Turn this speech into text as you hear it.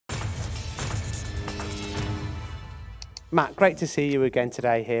Matt, great to see you again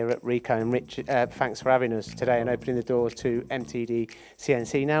today here at RICOH, and Rich, thanks for having us today and opening the doors to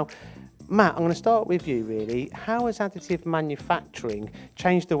MTDCNC. Now, Matt, I'm going to start with you really. How has additive manufacturing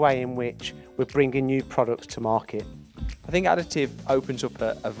changed the way in which we're bringing new products to market? I think additive opens up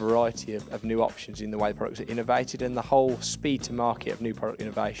a variety of new options in the way products are innovated, and the whole speed to market of new product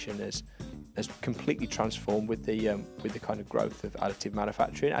innovation has completely transformed with the kind of growth of additive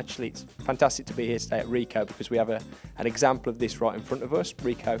manufacturing. Actually, it's fantastic to be here today at RICOH because we have an example of this right in front of us.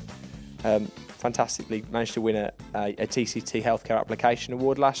 RICOH fantastically managed to win a TCT Healthcare Application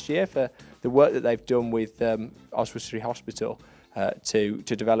Award last year for the work that they've done with Oswestry Hospital to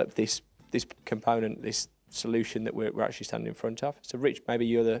develop this component, this solution that we're actually standing in front of. So, Rich, maybe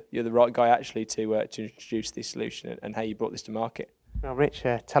you're the right guy actually to introduce this solution and how you brought this to market. Well, Rich,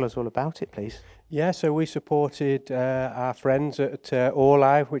 tell us all about it, please. Yeah, so we supported our friends at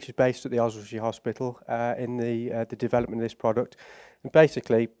Orlau, which is based at the Oswestry Hospital, in the development of this product, and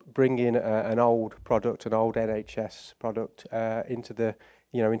basically bringing an old product, an old NHS product, into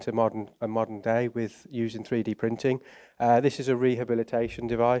modern day with using 3D printing. This is a rehabilitation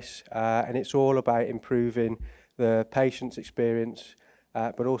device, and it's all about improving the patient's experience,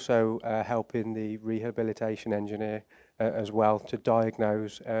 but also helping the rehabilitation engineer as well to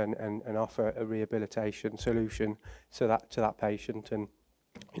diagnose and offer a rehabilitation solution to that patient, and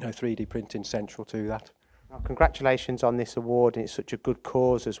 3D printing central to that. Well, congratulations on this award, and it's such a good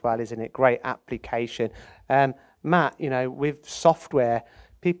cause as well, isn't it? Great application. Matt, with software,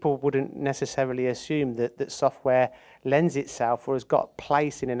 people wouldn't necessarily assume that software lends itself or has got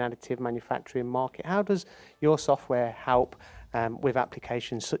place in an additive manufacturing market. How does your software help with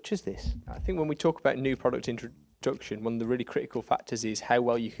applications such as this? I think when we talk about new product introduction, one of the really critical factors is how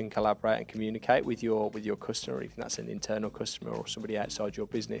well you can collaborate and communicate with your customer, even if that's an internal customer or somebody outside your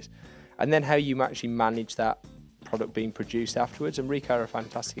business, and then how you actually manage that product being produced afterwards. And RICOH are a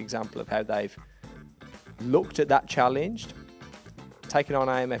fantastic example of how they've looked at that challenge, taken on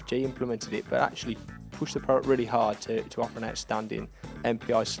AMFG, implemented it, but actually pushed the product really hard to offer an outstanding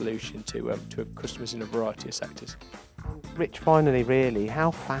MPI solution to customers in a variety of sectors. Rich, finally, really,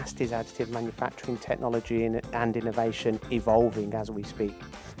 how fast is additive manufacturing technology and innovation evolving as we speak?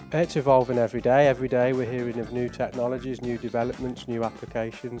 It's evolving every day. Every day we're hearing of new technologies, new developments, new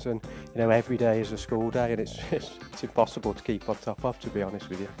applications, and every day is a school day, and it's impossible to keep on top of, to be honest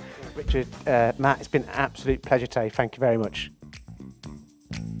with you. Richard, Matt, it's been an absolute pleasure today. Thank you very much.